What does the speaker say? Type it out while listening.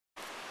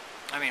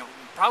I mean,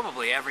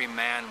 probably every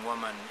man,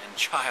 woman, and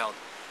child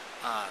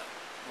uh,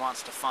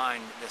 wants to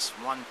find this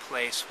one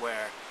place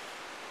where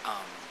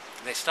um,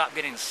 they stop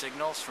getting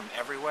signals from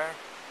everywhere,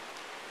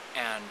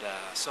 and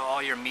so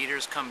all your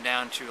meters come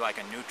down to like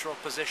a neutral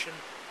position,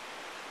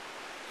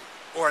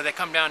 or they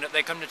come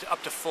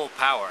up to full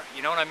power.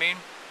 You know what I mean?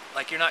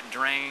 Like you're not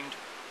drained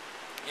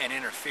and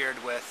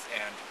interfered with,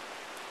 and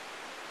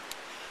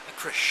a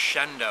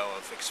crescendo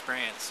of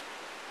experience.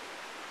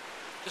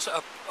 Just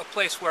a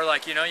place where,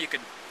 like, you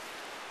could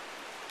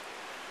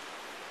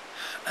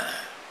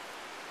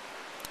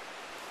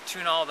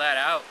tune all that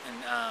out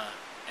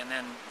and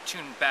then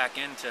tune back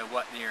into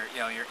what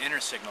your inner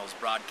signals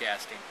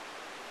broadcasting.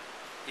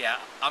 Yeah,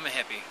 I'm a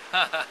hippie.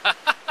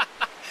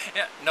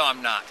 Yeah, no,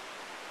 I'm not.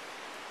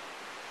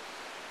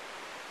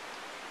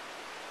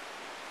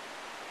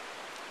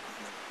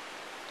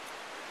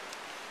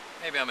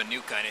 Maybe I'm a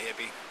new kind of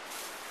hippie.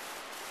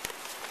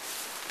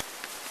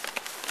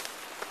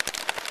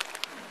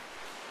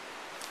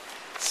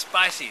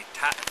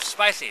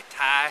 Spicy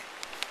Thai,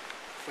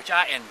 which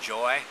I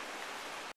enjoy.